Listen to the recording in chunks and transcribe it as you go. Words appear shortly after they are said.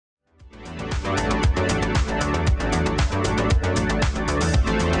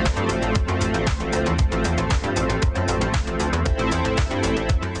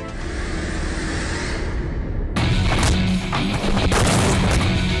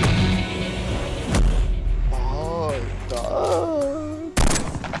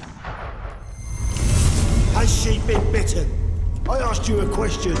Benetton, I asked you a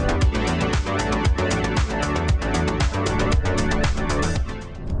question.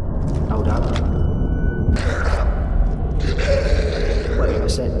 Hold up. Wait a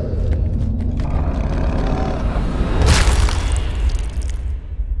sec.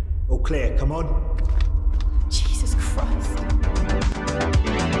 All clear, come on. Jesus Christ.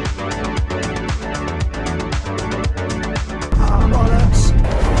 Ah, bollocks.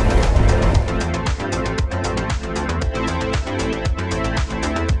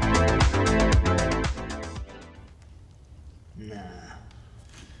 Nah.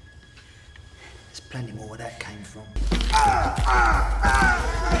 There's plenty more where that came from.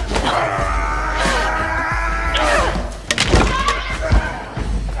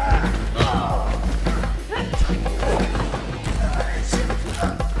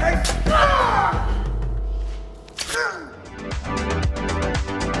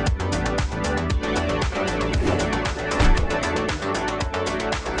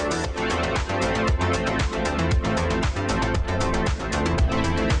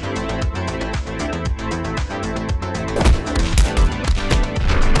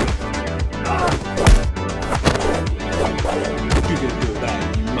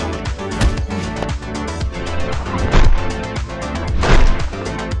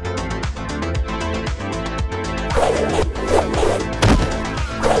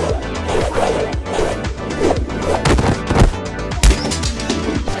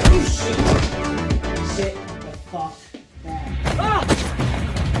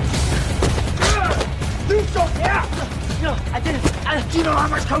 Do you know how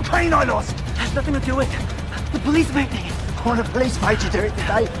much cocaine I lost? Has nothing to do with the police made me. Oh, the police made you do it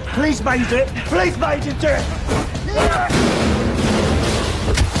today. Police made you do it. Police made you do it.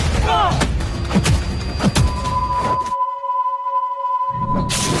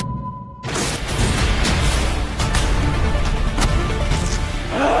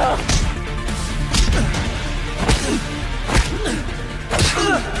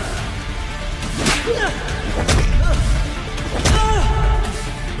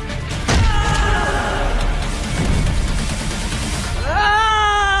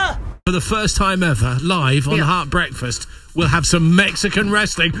 For the first time ever, live on Heart Breakfast, we'll have some Mexican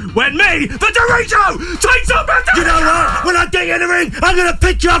wrestling when me, the Dorito, takes on Beto! You know what? When I get you in the ring, I'm going to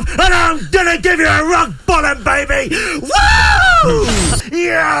pick you up and I'm going to give you a rock bottom, baby! Woo!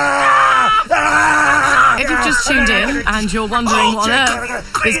 Yeah! If you've just tuned in and you're wondering what on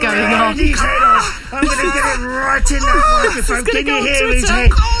earth is going on, I'm going to get it right in that microphone. Can you hear his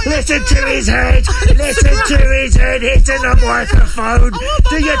head? Listen to his head. Listen to his head hitting the microphone.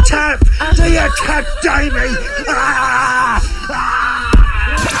 Do you tap? Do you tap, Davey?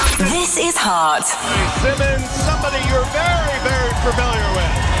 This is Heart. Simmons, somebody you're very, very familiar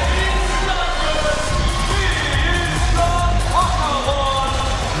with.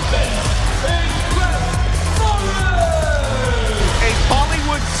 A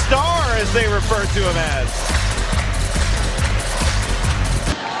Bollywood star, as they refer to him as.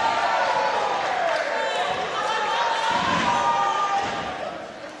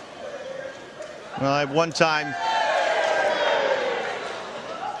 Well, at one time,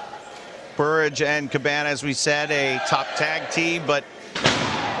 Burridge and Cabana, as we said, a top tag team, but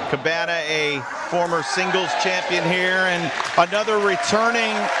Cabana, a former singles champion here, and another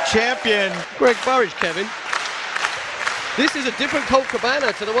returning champion. Greg Burridge, Kevin. This is a different Colt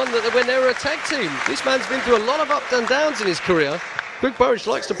Cabana to the one that when they were a tag team. This man's been through a lot of ups and downs in his career. Greg Burridge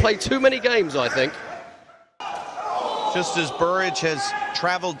likes to play too many games, I think. Just as Burridge has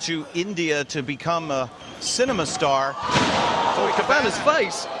traveled to India to become a cinema star. So Cabana's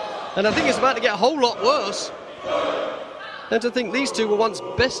face, and I think it's about to get a whole lot worse. And to think these two were once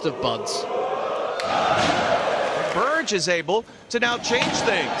best of buds. Burridge is able to now change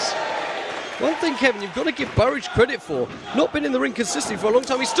things. One thing, Kevin, you've got to give Burridge credit for. Not been in the ring consistently for a long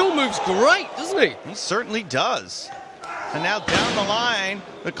time. He still moves great, doesn't he? He certainly does. And now down the line,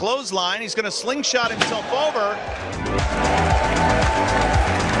 the clothesline, he's going to slingshot himself over.